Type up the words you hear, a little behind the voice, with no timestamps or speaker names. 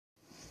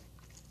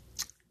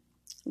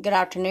Good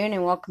afternoon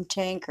and welcome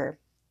to Anchor.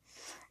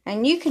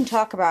 And you can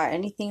talk about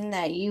anything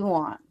that you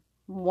want.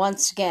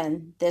 Once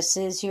again, this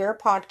is your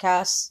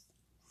podcast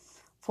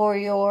for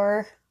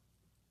your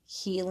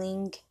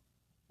healing,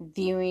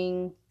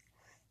 viewing,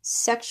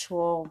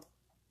 sexual,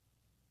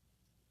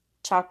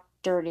 talk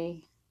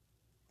dirty,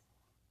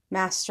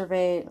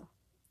 masturbate,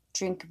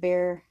 drink a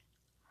beer,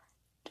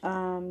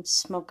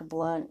 smoke a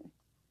blunt.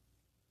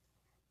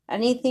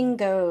 Anything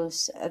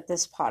goes at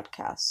this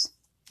podcast,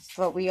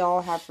 but we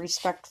all have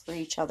respect for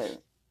each other.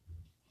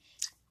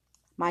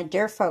 My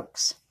dear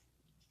folks,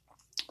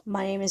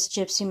 my name is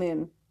Gypsy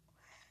Moon.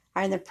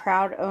 I'm the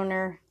proud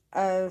owner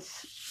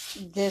of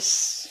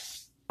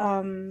this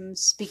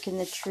Speaking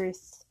the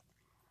Truth,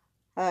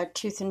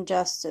 Truth and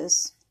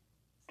Justice.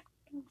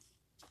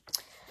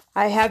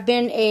 I have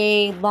been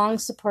a long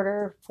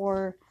supporter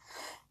for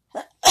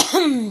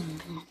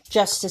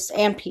justice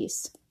and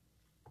peace.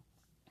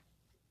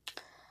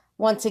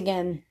 Once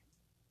again,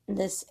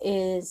 this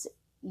is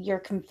your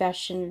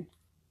confession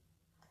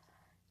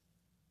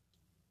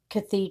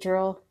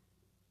cathedral,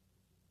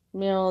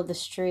 middle of the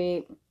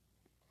street,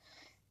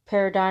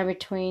 paradigm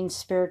between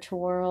spiritual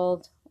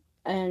world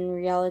and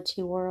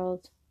reality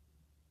world.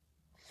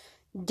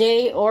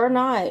 Day or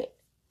night,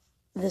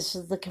 this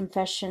is the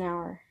confession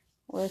hour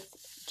with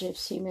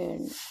Gypsy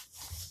Moon.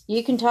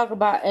 You can talk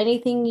about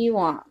anything you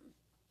want.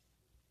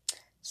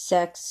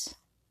 Sex,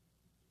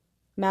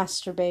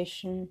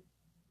 masturbation,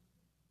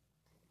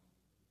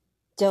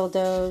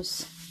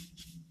 dildos,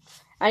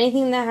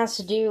 anything that has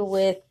to do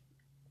with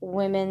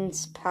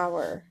women's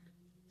power.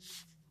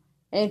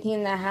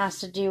 Anything that has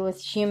to do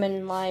with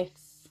human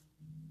life.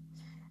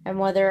 And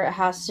whether it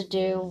has to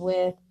do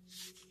with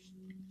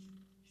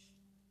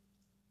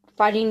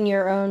fighting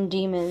your own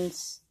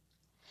demons.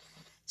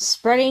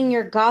 Spreading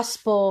your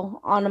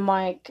gospel on a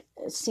mic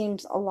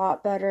seems a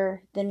lot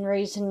better than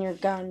raising your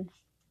gun.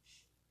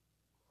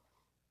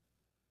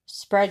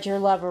 Spread your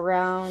love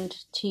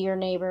around to your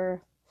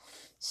neighbor.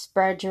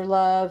 Spread your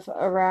love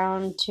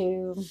around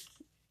to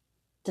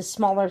the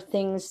smaller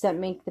things that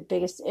make the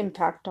biggest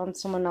impact on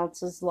someone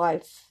else's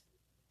life.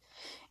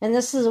 And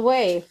this is a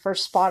way for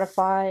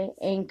Spotify,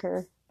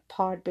 Anchor,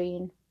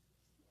 Podbean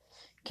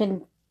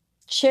can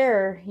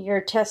share your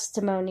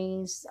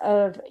testimonies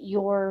of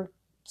your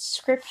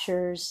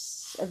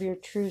scriptures of your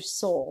true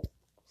soul.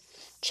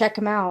 Check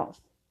them out.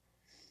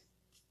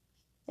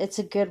 It's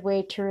a good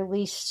way to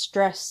release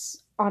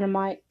stress on a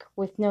mic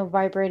with no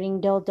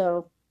vibrating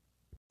dildo.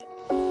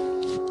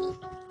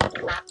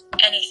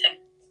 Anything.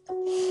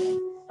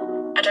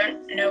 I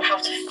don't know how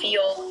to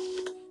feel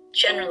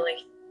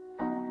generally.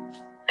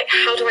 Like,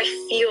 how do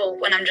I feel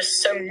when I'm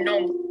just so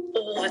numb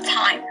all the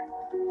time?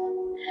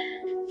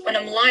 When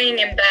I'm lying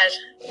in bed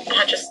and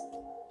I just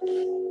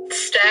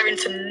stare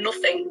into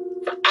nothing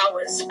for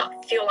hours,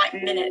 that feel like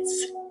minutes.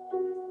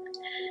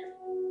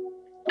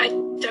 I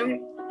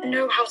don't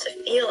know how to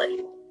feel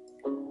it.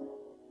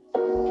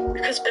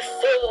 Because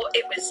before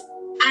it was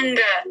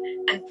anger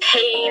and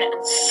pain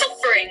and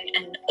suffering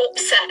and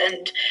upset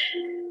and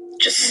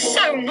just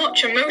so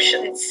much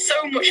emotion,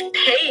 so much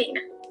pain.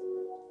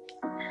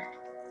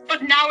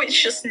 But now it's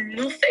just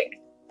nothing.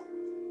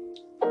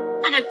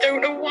 And I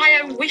don't know why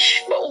I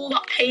wish for all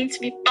that pain to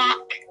be back,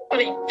 but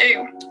I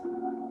do.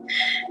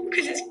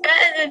 Because it's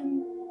better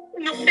than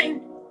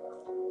nothing.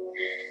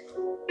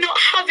 Not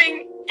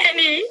having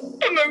any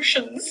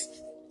emotions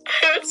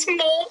hurts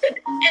more than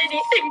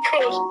anything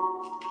could.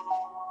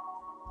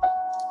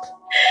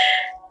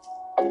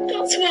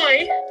 That's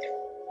why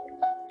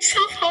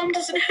self-harm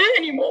doesn't hurt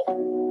anymore.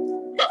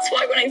 That's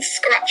why when I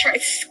scratch my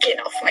skin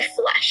off my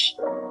flesh,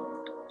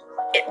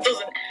 it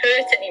doesn't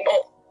hurt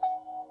anymore.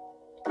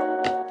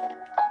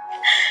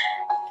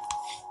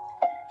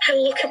 I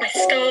look at my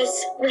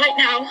scars right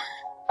now,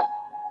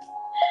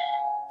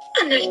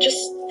 and I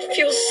just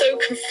feel so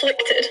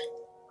conflicted.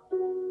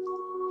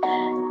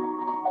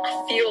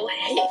 I feel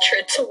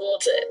hatred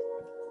towards it,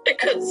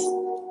 because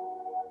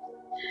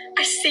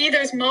I see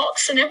those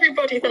marks on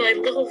everybody that I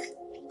love.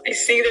 I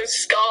see those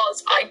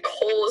scars I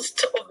caused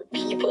to other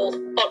people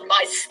on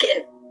my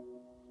skin.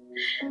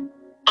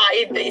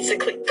 I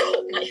basically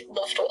cut my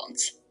loved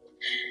ones.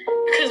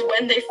 Because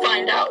when they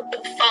found out,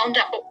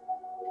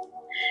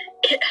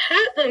 it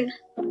hurt them.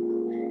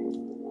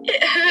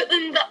 It hurt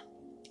them that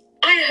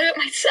I hurt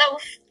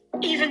myself,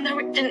 even though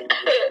it didn't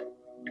hurt,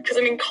 because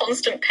I'm in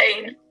constant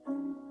pain.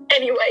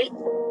 Anyway,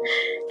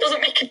 it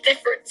doesn't make a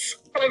difference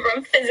whether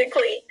I'm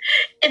physically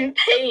in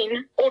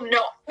pain or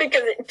not,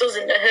 because it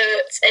doesn't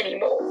hurt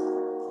anymore.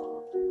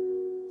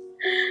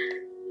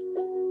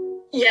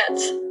 Yet,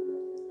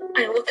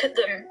 I look at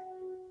them,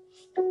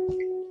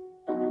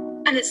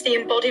 and it's the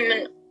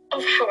embodiment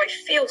of how I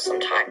feel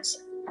sometimes,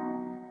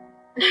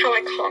 and how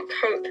I can't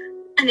cope,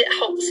 and it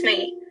helps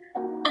me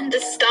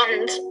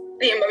understand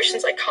the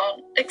emotions I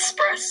can't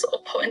express or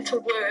put into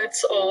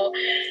words, or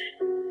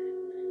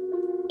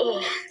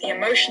the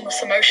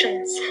emotionless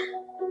emotions.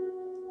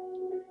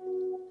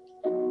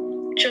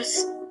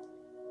 Just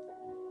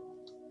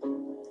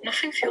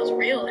nothing feels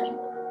real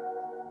anymore.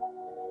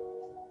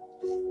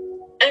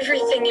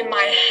 everything in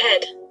my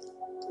head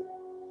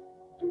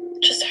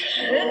just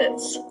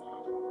hurts.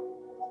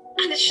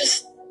 And it's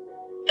just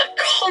a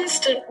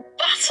constant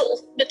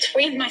battle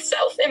between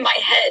myself in my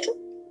head.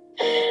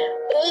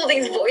 All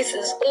these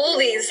voices, all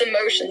these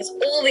emotions,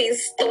 all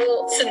these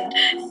thoughts and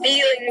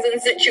feelings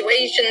and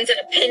situations and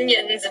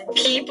opinions and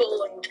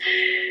people and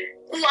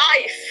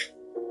life.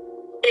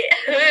 It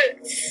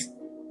hurts.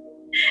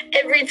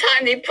 Every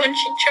time they punch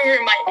each other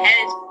in my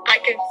head, I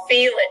can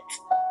feel it.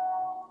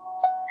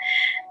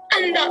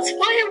 And that's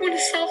why I want to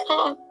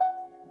self-harm.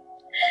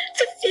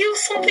 To feel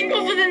something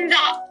other than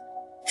that.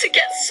 To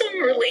get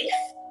some relief.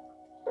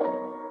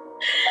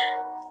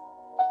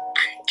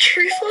 And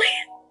truthfully,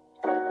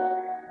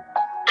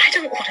 I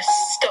don't want to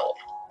stop.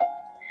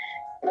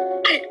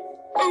 I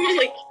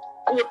only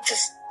want to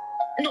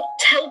not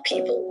tell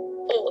people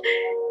or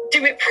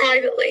do it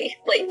privately.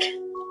 Like,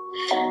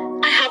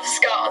 I have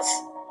scars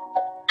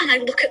and I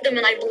look at them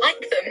and I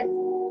like them.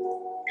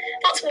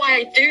 That's why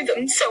I do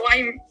them, so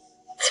I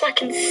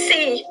can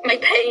see my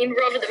pain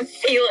rather than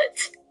feel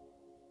it.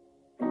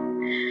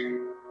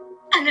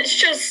 And it's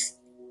just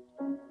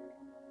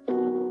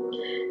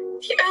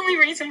the only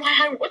reason why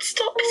I would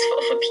stop is for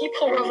other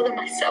people rather than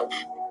myself.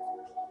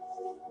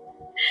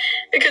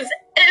 Because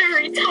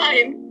every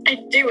time I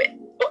do it,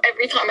 or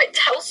every time I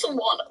tell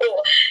someone,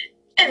 or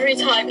every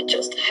time it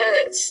just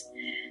hurts,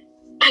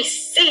 I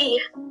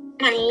see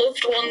my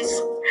loved ones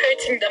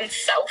hurting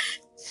themselves.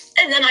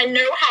 And then I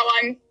know how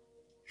I'm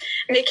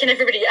making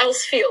everybody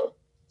else feel.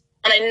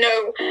 And I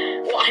know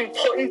what I'm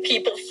putting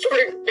people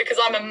through because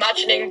I'm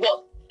imagining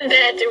what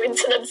they're doing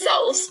to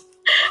themselves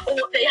or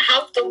what they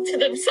have done to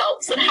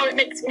themselves and how it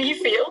makes me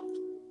feel.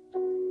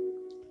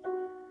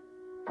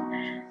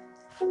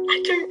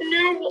 I don't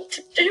know what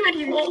to do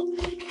anymore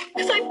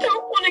because I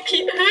don't want to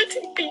keep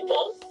hurting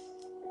people.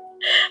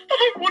 But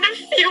I want to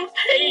feel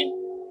pain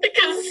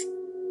because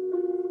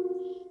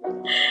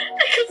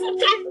I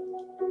don't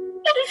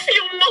want to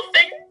feel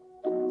nothing.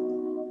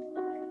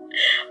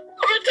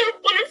 Or I don't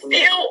want to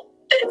feel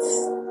this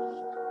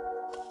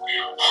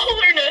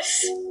hollowness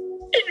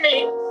in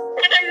me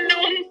when I'm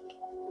numb.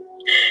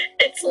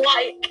 It's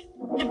like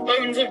the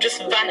bones have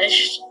just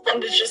vanished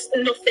and there's just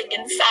nothing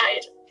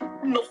inside.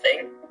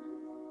 Nothing.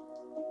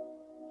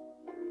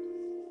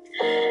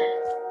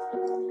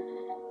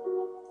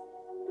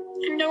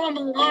 I know I'm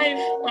alive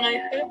when I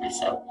hurt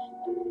myself.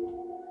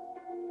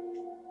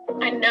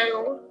 I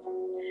know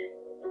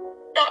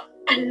that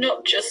I'm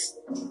not just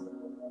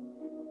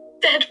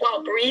dead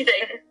while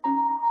breathing.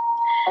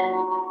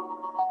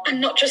 I'm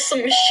not just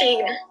some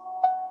machine.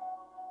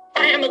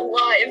 I am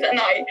alive and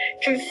I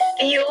can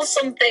feel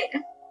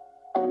something.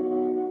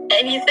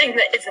 Anything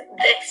that isn't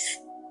this.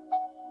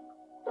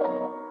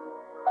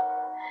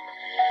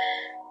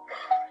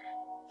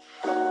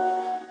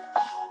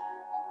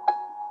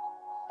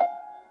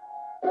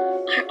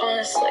 I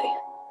honestly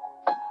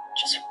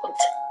just want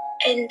to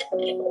end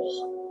it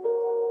all.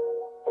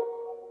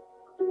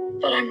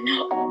 But I'm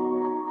not.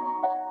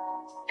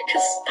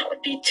 Because that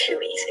would be too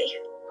easy.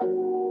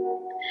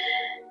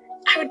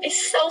 I would be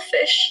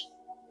selfish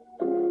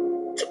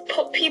to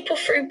put people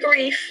through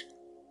grief.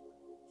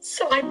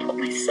 So I put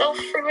myself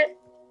through it.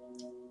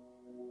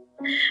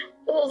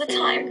 All the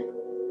time.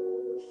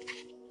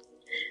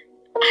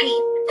 I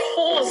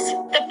cause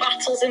the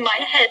battles in my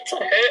head to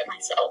hurt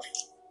myself.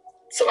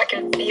 So I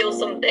can feel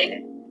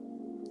something.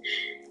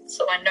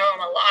 So I know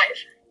I'm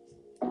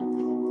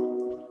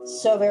alive.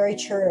 So very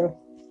true.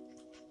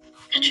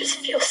 I just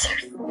feel so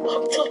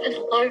locked up and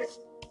alone.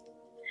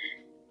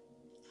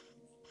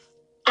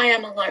 I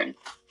am alone.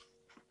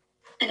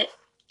 And it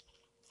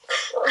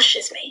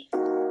crushes me.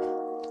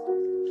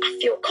 I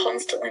feel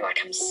constantly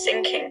like I'm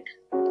sinking.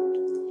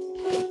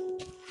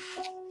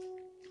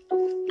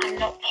 I'm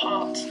not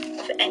part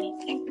of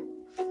anything.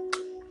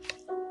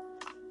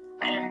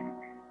 I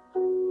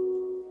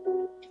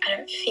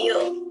don't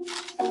feel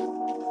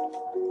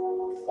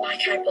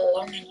like I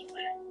belong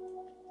anywhere.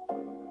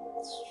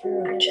 It's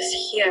true. I'm just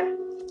here.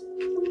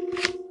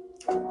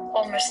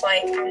 Almost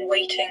like I'm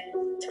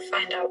waiting to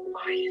find out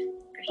why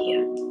I'm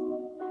here.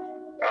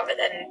 Rather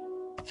than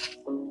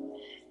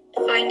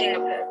finding a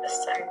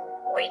purpose, I'm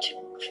waiting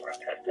for a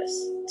purpose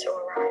to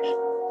arrive.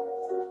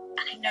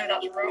 And I know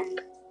that's wrong.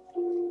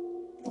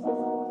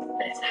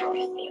 But it's how I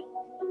feel.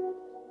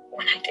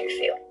 When I do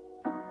feel.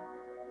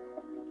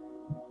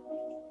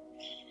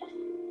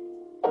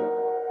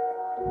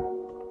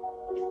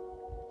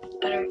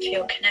 I don't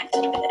feel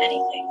connected with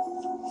anything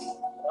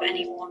or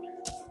anyone.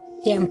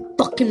 Damn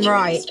fucking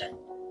right.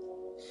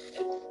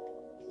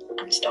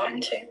 I'm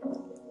starting to.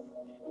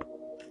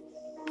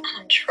 And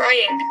I'm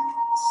trying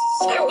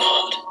so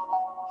hard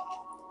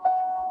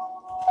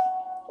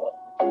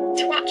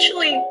to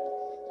actually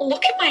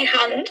look at my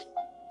hand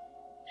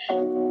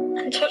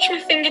and touch my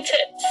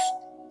fingertips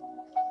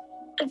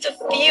and to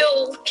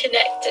feel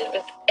connected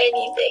with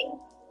anything.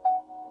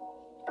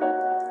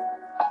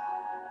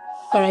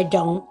 But I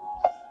don't.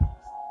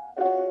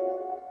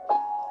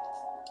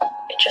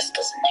 It just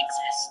doesn't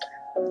exist.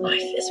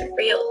 Life isn't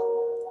real.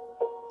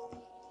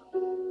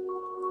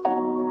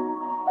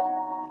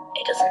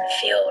 doesn't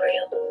feel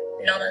real.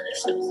 None of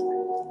this does.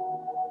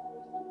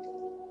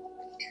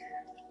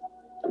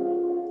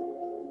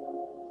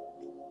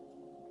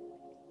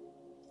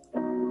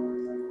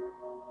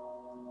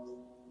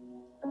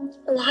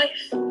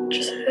 Life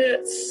just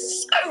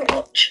hurts so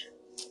much.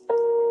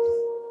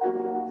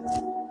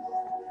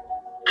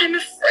 I'm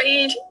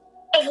afraid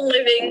of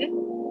living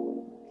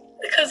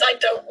because I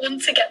don't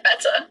want to get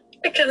better,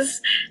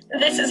 because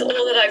this is all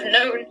that I've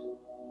known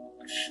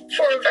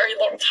for a very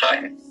long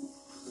time.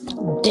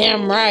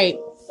 Damn right.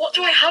 What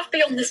do I have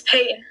beyond this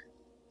pain?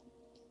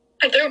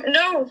 I don't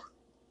know.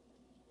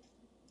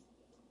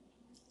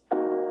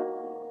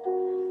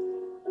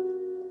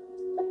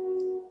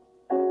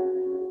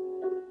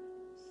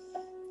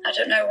 I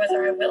don't know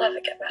whether I will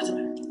ever get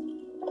better,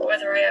 or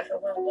whether I ever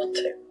will want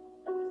to.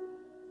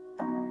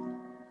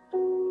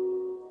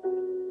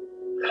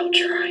 I'll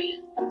try,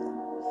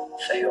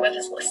 for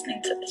whoever's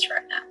listening to this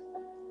right now.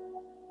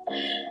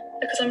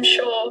 Because I'm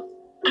sure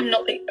I'm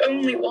not the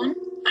only one.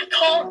 I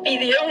can't be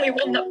the only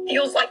one that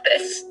feels like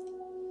this.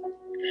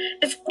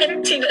 This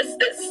emptiness,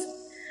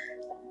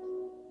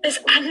 this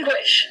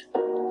anguish.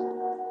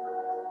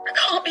 I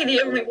can't be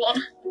the only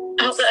one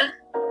out there.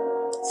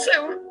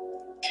 So,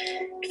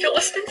 if you're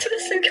listening to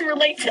this and can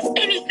relate to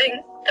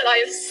anything that I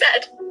have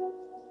said,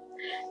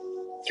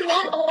 you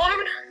aren't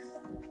alone.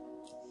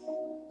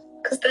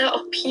 Because there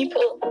are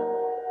people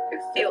who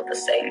feel the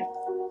same.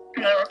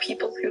 And there are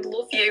people who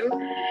love you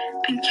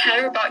and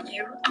care about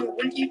you and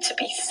want you to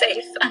be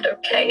safe and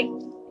okay,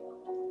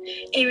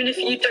 even if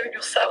you don't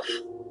yourself.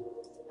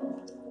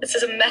 This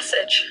is a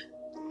message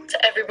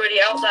to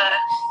everybody out there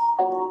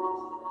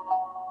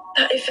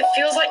that if it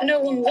feels like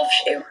no one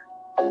loves you,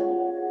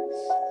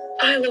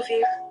 I love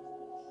you.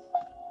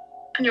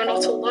 And you're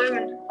not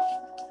alone.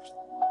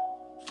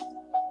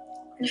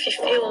 And if you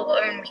feel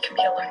alone, we can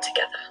be alone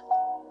together.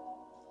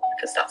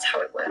 Because that's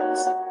how it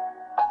works.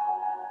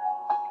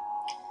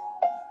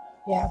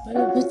 Yeah, but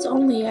if it's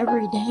only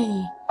every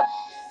day.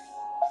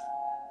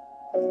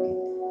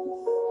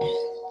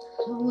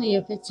 Only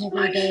if it's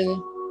every day.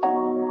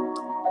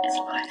 It's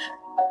life.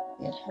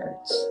 It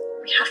hurts.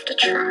 We have to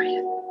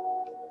try.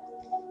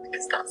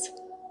 Because that's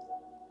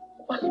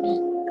what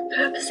the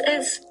purpose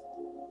is.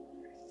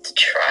 To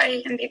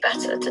try and be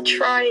better. To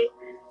try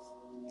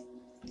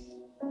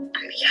and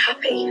be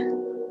happy.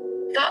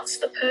 That's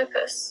the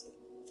purpose.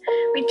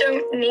 We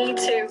don't need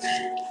to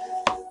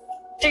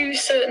do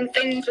certain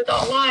things with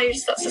our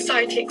lives that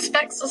society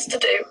expects us to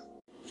do.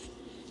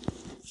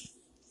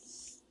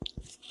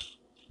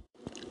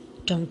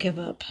 Don't give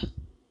up.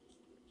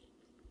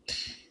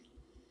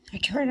 I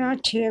try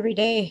not to every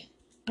day,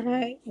 but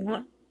I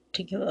want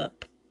to give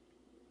up.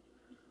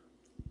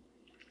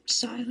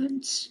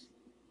 Silence.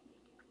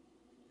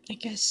 I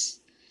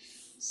guess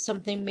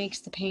something makes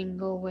the pain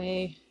go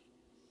away.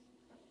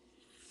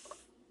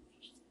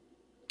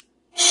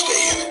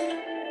 Stay in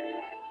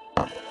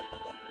it.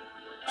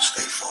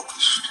 Stay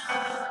focused.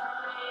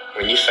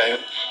 When you fail,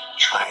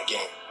 try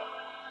again.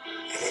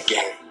 And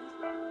again.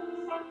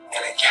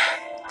 And again.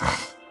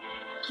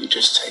 You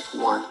just take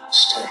one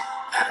step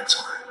at a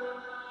time.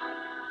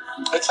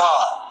 It's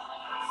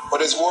hard,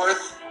 but it's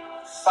worth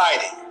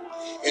fighting.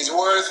 It's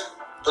worth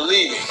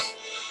believing.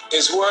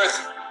 It's worth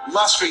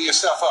mustering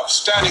yourself up,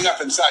 standing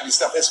up inside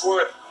yourself. It's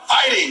worth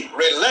fighting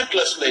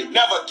relentlessly,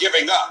 never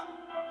giving up.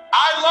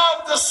 I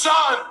love the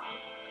sun,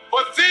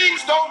 but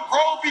things don't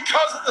grow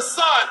because of the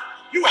sun.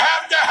 You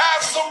have to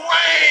have some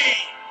rain.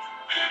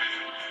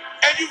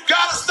 And you've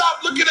got to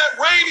stop looking at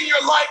rain in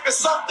your life as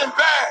something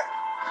bad.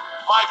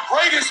 My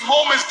greatest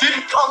moments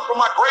didn't come from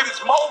my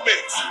greatest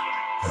moments.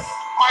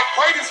 My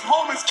greatest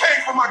moments came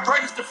from my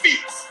greatest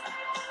defeats.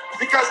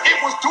 Because it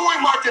was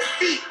during my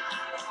defeat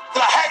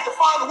that I had to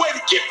find a way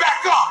to get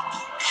back up.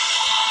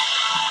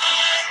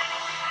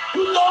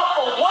 You thought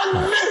for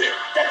 1 minute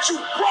that you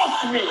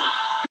broke me.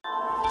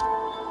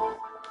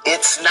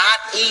 It's not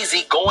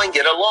easy going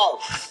it alone.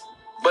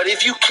 But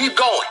if you keep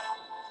going,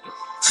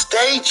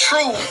 stay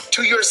true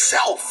to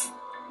yourself,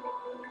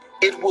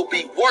 it will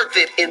be worth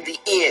it in the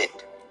end.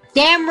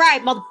 Damn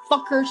right,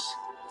 motherfuckers.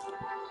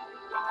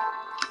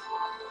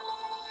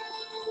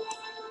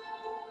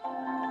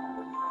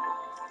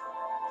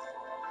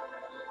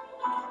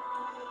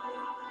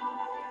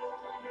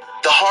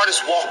 The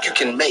hardest walk you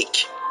can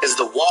make is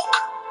the walk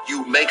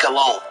you make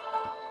alone.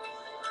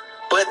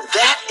 But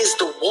that is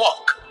the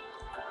walk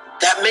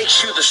that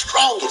makes you the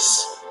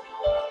strongest.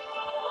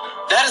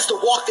 That is the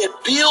walk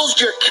that builds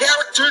your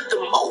character the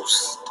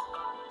most.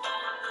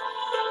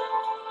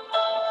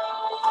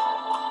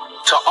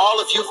 To all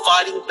of you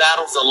fighting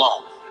battles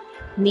alone.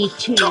 Me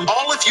too. To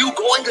all of you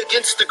going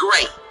against the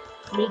grain.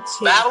 Me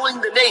too.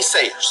 Battling the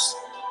naysayers.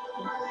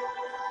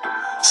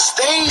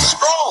 Stay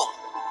strong.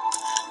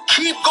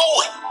 Keep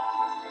going.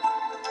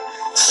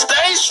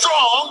 Stay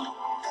strong.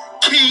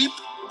 Keep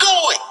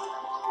going.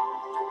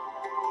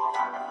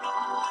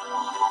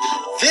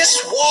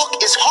 This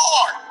walk is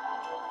hard,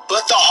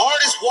 but the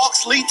hardest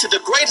walks lead to the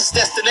greatest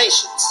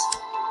destinations.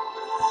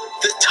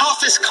 The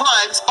toughest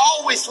climbs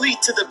always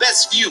lead to the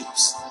best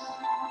views.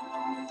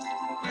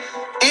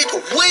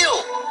 it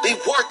will be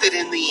worth it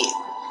in the end.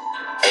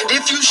 And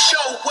if you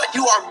show what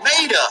you are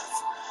made of,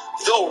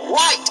 the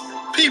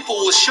right people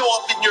will show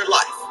up in your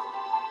life.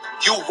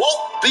 You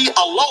won't be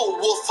a lone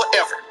wolf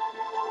forever.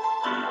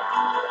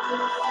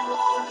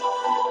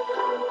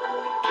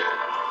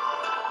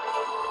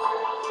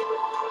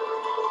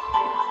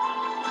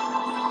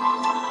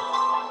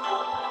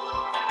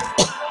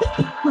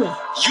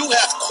 You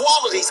have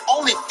qualities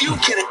only few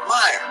can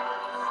admire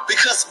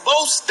because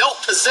most don't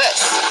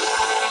possess.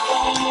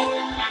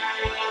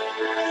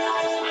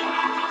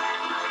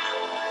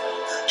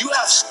 You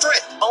have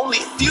strength only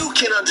few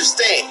can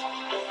understand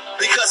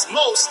because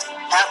most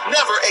have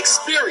never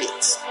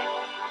experienced.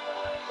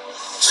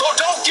 So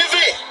don't give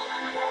in.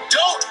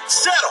 Don't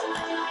settle.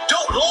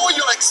 Don't lower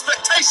your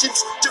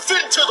expectations to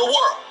fit into the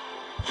world.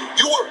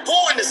 You were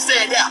born to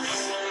stand out.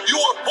 You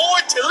were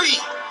born to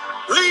lead.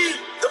 Lead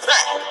the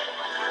pack.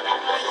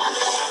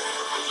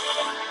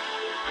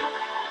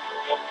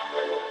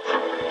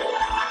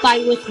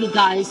 Fight with me,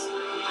 guys.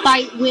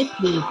 Fight with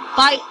me.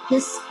 Fight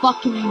this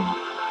fucking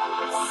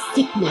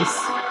sickness.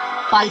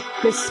 Fight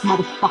this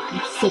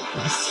motherfucking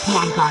sickness. Come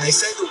on, They guys.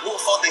 say the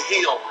wolf on the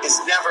hill is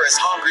never as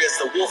hungry as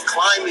the wolf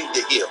climbing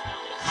the hill.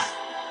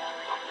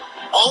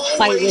 Always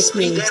Fight with be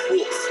me. that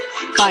wolf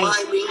Fight,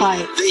 climbing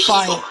fight, the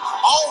fight. hill.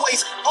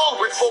 Always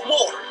hungry for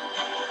more.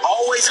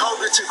 Always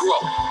hungry to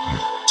grow.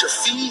 To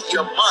feed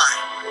your mind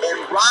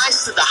and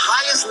rise to the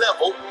highest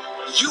level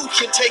you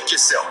can take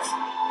yourself.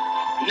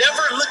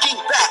 Never looking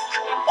back.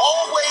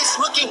 Always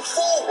looking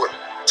forward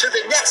to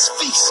the next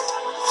feast.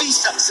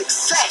 Feast of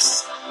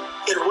success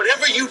in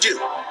whatever you do.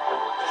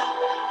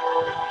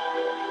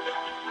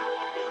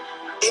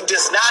 It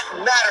does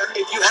not matter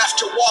if you have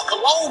to walk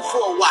alone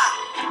for a while.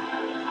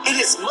 It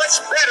is much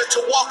better to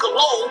walk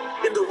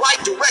alone in the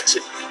right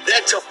direction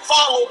than to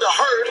follow the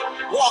herd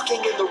walking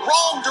in the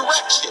wrong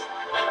direction.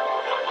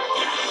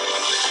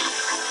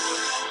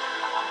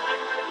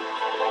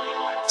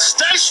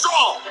 Stay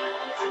strong.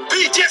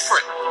 Be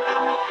different.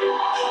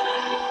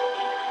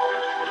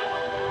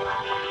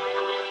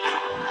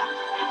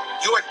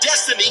 Your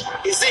destiny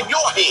is in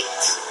your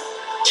hands.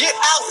 Get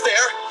out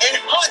there and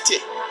hunt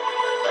it.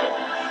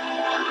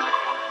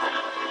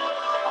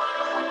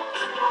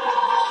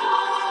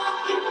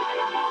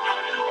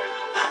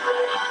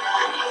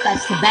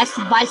 That's the best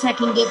advice I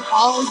can give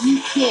all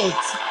you kids.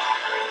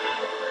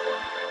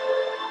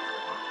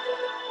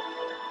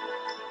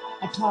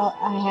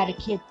 I had a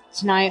kid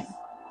tonight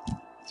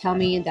tell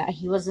me that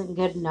he wasn't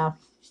good enough,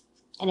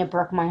 and it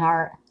broke my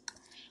heart.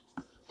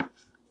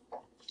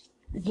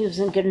 He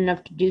wasn't good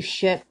enough to do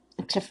shit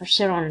except for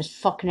sit on his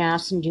fucking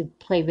ass and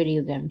play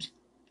video games.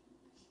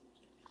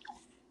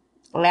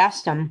 I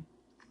asked him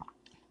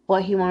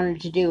what he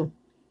wanted to do.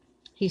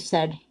 He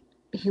said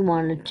he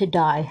wanted to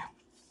die.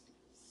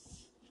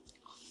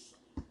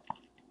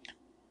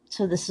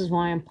 So this is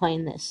why I'm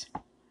playing this.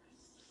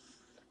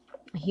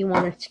 He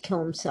wanted to kill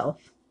himself.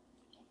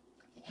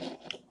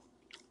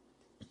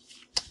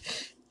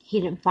 He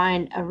didn't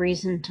find a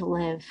reason to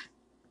live.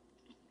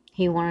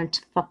 He wanted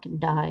to fucking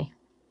die.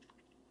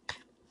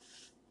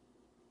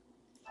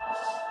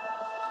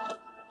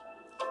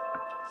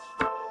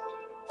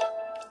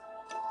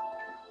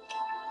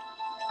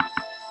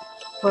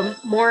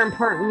 But more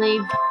importantly,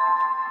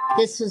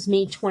 this was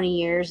me 20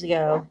 years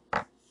ago.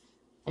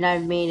 And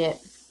I've made it.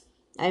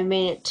 I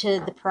made it to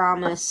the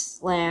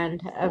promised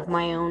land of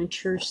my own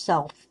true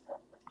self.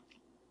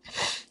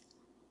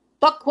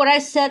 Fuck what I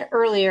said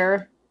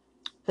earlier,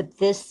 but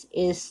this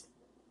is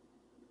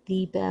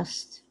the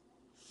best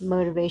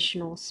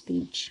motivational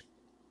speech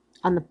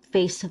on the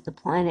face of the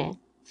planet.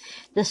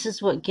 This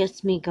is what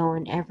gets me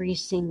going every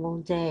single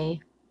day.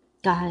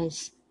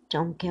 Guys,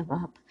 don't give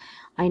up.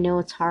 I know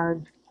it's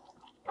hard.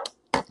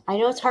 I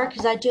know it's hard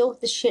because I deal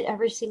with this shit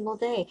every single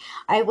day.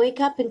 I wake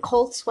up in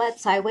cold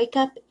sweats. I wake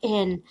up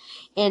in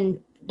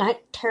night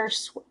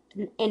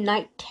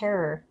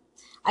terror.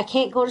 I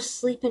can't go to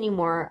sleep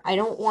anymore. I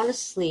don't want to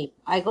sleep.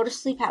 I go to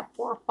sleep at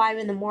 4 or 5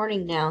 in the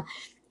morning now,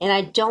 and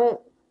I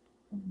don't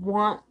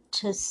want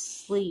to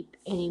sleep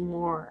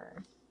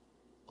anymore.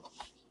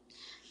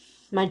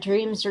 My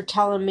dreams are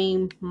telling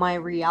me my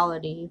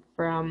reality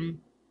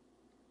from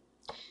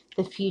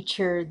the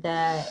future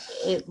that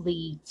it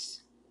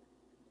leads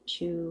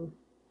to.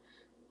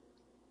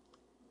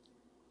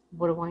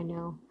 What do I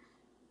know?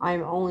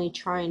 I'm only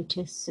trying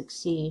to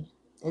succeed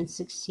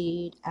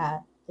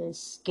at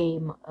this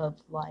game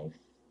of life.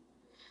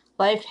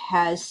 Life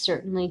has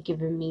certainly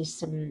given me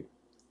some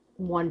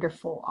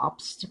wonderful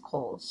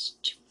obstacles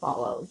to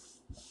follow.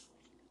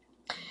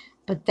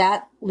 But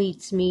that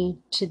leads me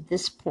to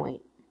this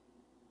point.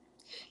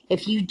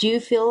 If you do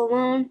feel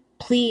alone,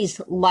 please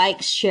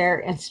like, share,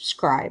 and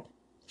subscribe.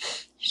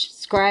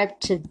 Subscribe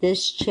to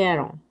this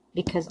channel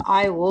because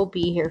I will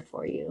be here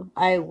for you.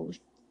 I will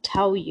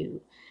tell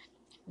you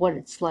what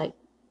it's like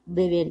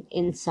living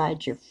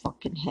inside your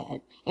fucking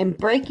head. And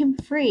breaking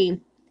free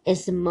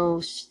is the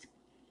most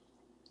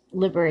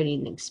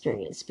liberating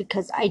experience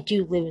because I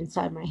do live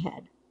inside my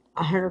head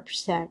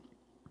 100%.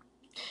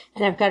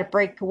 And I've got to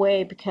break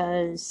away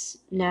because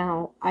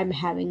now I'm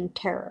having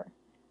terror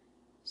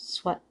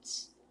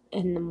sweats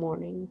in the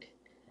morning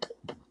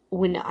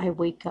when I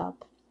wake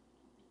up.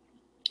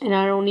 And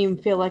I don't even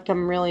feel like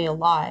I'm really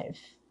alive.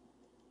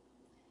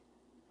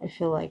 I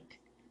feel like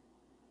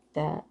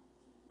that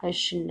I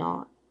should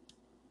not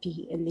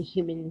be in the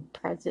human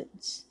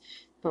presence,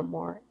 but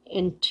more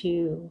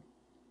into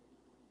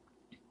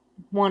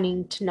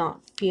wanting to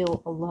not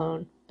feel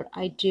alone. But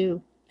I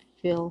do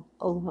feel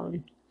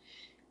alone.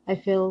 I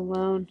feel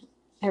alone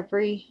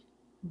every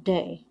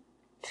day.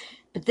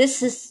 But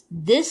this is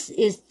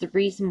the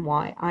reason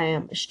why I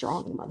am a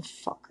strong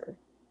motherfucker.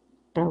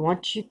 But I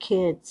want you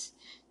kids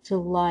to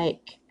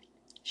like,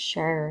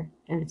 share,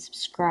 and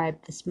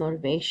subscribe this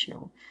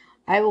motivational.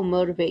 I will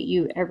motivate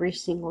you every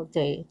single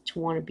day to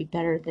want to be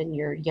better than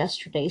your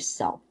yesterday's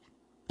self.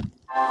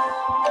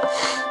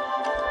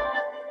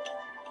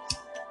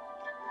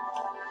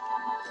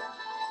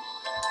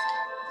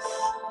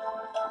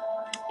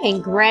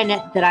 And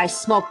granted that I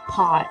smoke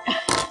pot,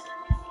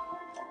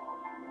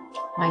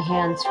 my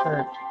hands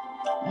hurt.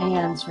 My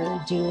hands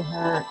really do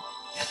hurt.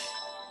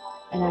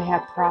 And I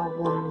have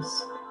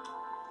problems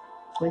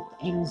with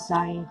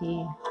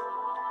anxiety.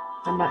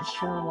 I'm not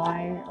sure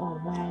why or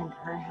when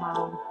or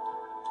how.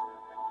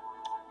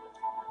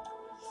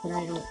 But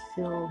I don't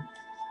feel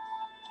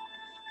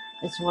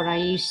as what I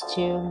used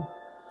to.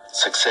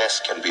 Success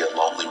can be a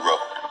lonely road.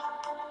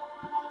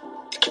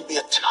 It can be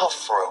a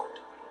tough road.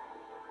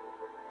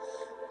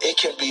 It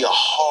can be a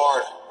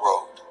hard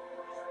road.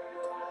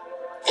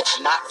 It's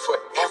not for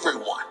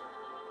everyone.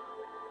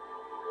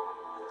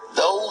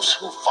 Those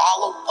who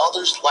follow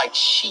others like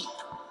sheep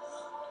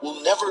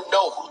will never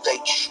know who they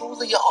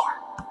truly are.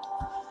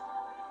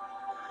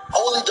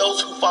 Only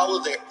those who follow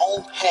their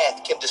own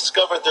path can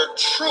discover their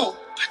true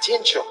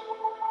potential.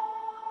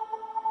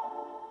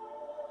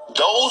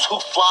 Those who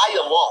fly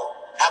alone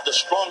have the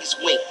strongest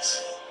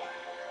wings.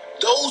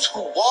 Those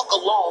who walk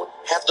alone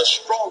have the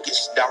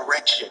strongest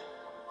direction.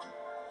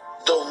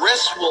 The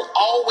rest will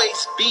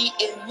always be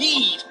in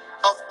need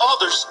of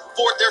others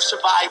for their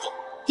survival.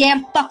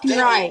 Damn fucking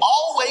They right. will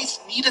always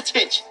need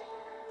attention,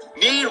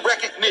 need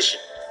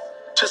recognition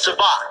to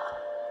survive.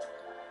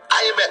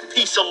 I am at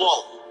peace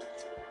alone,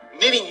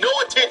 needing no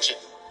attention,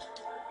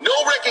 no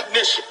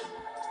recognition,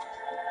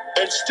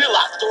 and still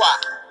I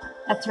thrive.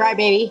 That's right,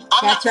 baby.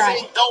 I'm That's not right.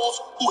 saying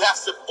those who have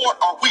support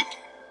are weak.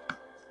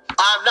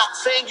 I'm not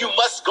saying you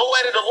must go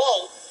at it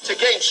alone to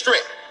gain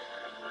strength.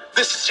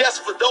 This is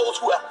just for those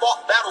who have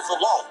fought battles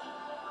alone.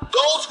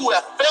 Those who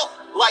have felt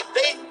like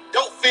they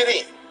don't fit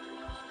in.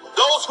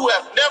 Those who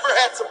have never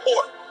had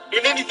support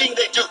in anything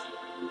they do.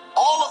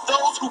 All of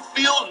those who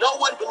feel no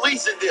one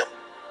believes in them.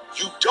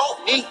 You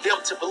don't need them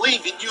to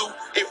believe in you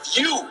if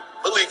you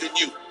believe in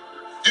you.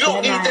 You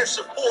don't need their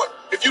support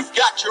if you've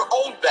got your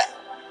own back.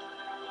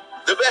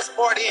 The best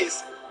part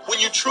is when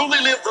you truly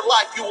live the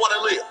life you want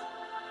to live,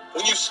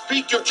 when you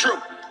speak your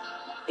truth,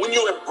 when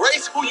you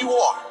embrace who you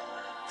are,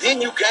 then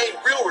you gain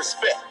real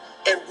respect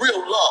and real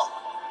love.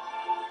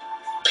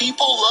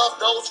 People love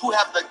those who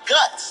have the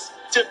guts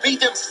to be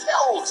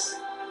themselves,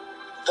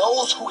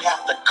 those who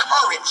have the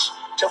courage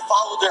to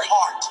follow their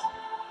heart.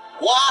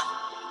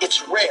 Why?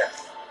 It's rare.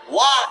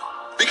 Why?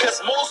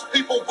 Because most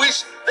people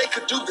wish they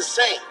could do the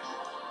same.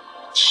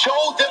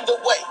 Show them the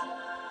way.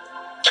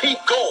 Keep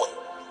going.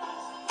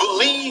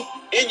 Believe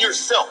in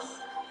yourself.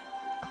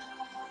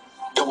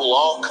 It will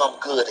all come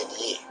good in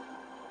the end.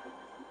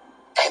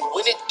 And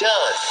when it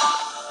does,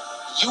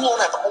 you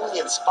won't have only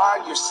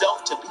inspired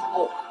yourself to be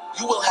more.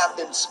 You will have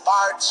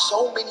inspired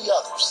so many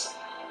others.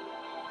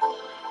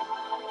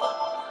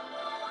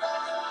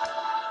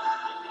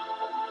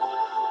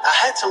 I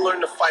had to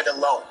learn to fight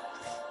alone.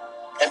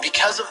 And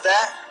because of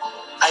that,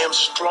 I am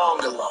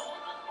strong alone.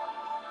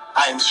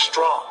 I am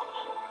strong.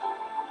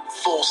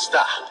 Full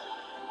stop.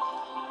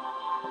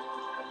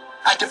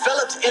 I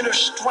developed inner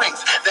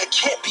strength that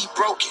can't be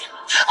broken.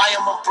 I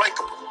am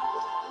unbreakable.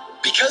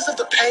 Because of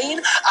the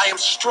pain, I am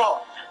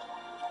strong.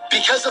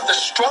 Because of the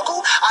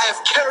struggle, I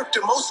have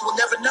character most will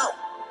never know.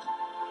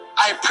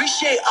 I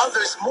appreciate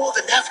others more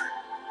than ever.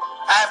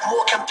 I have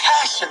more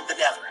compassion than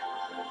ever.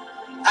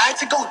 I had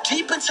to go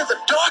deep into the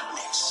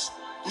darkness.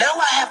 Now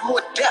I have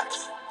more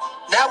depth.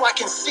 Now I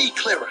can see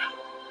clearer.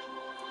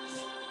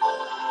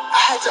 I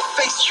had to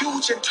face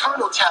huge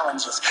internal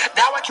challenges.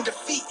 Now I can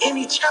defeat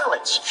any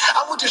challenge.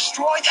 I will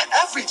destroy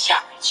every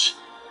challenge.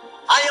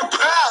 I am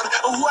proud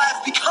of who I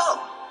have become.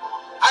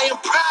 I am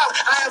proud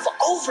I have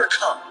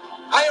overcome.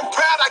 I am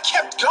proud I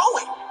kept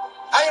going.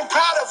 I am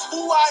proud of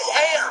who I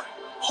am,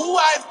 who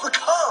I've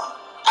become.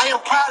 I am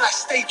proud I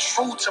stayed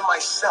true to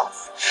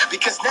myself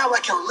because now I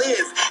can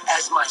live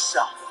as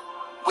myself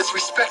with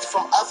respect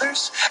from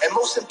others and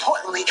most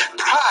importantly,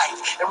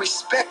 pride and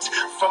respect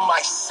from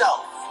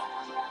myself.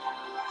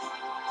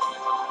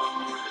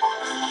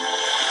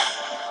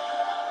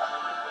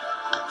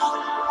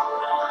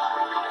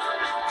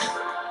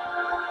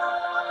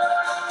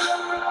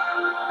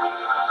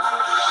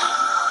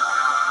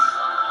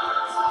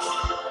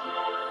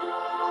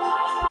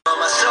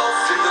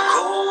 Myself in the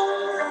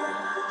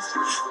cold,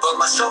 but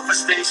my I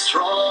stay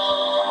strong.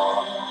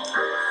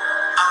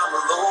 I'm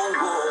a lone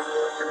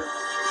wolf.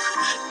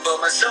 By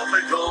myself I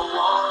go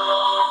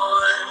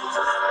on.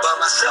 By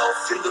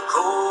myself in the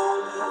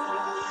cold.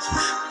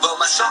 By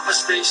myself I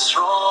stay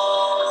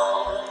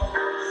strong.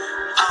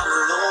 I'm a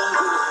lone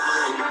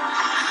wolf.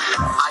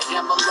 I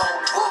am a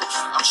lone wolf.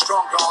 I'm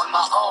stronger on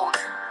my own.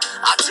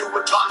 I do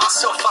it by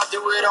myself, I do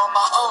it on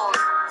my own.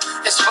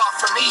 It's far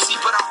from easy,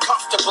 but I'm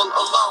comfortable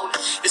alone.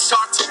 It's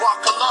hard to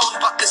walk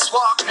alone, but this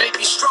walk made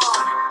me strong.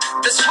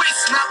 The sweet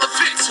smell of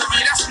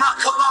victory, that's my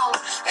cologne.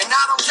 And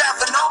I don't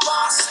gather no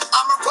moss,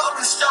 I'm a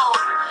rolling stone.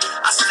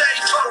 I stay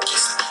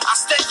focused, I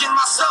stay in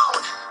my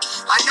zone.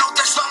 I know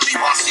there's only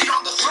one seat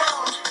on the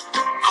throne.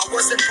 I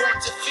wasn't born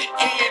to fit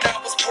in, I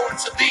was born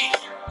to lead.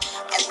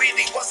 I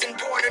really wasn't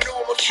born a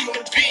normal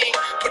human being.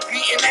 Put me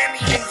in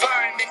any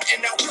environment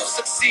and I will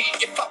succeed.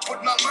 If I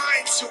put my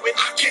mind to it,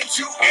 I can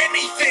do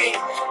anything,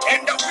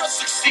 and I will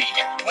succeed.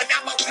 When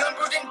I'm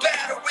outnumbered in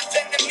battle with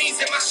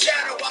enemies in my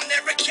shadow, I'm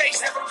never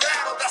caged, never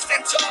battled. I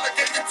stand taller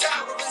than the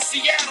tower in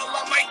Seattle.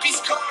 I might be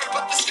scarred,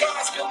 but the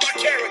scars build my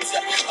character.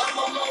 I'm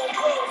a lone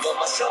wolf. For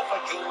myself I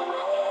go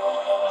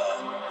on.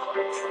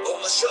 For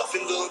myself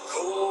in the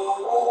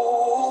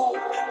cold.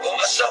 For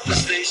myself I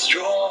stay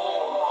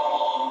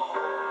strong.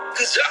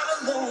 Cause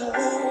I'm a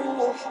lone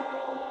wolf.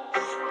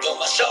 For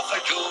myself I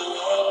go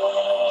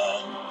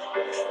on.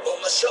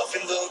 For myself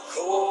in the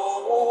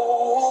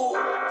cold.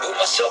 For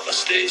myself I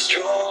stay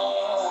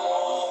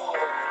strong.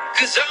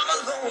 Cause I'm a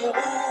lone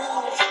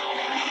wolf.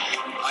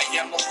 I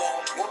am a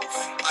lone wolf.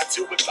 I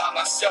do it by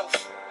myself.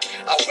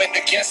 I went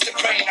against the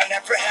grain. I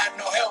never had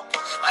no help.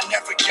 I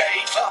never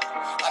gave up.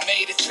 I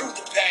made it through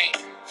the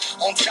pain.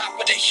 On top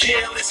of the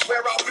hill is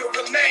where I will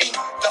remain.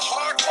 The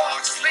hard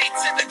walks lead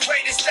to the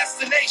greatest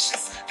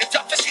destinations. The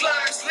toughest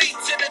climbs lead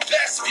to the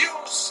best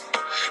views.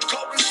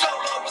 Going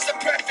solo was the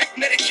perfect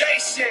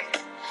medication.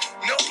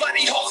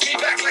 Nobody holds me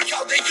back like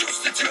how they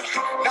used to do.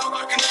 Now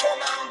I control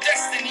my own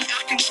destiny.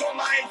 I control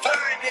my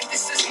environment.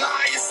 This is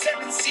my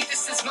ascendancy.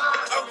 This is my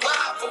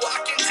arrival. I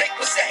can take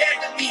what's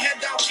ahead of me, head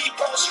down, keep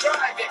on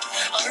striving.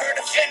 I heard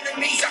of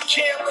enemies, I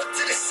can't look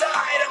to the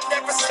side. I'm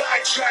never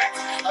sidetracked.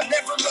 I'm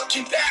never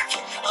looking back.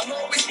 I'm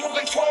always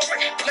moving forward,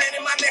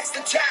 planning my next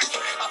attack.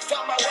 I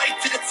found my way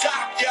to the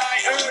top, yeah.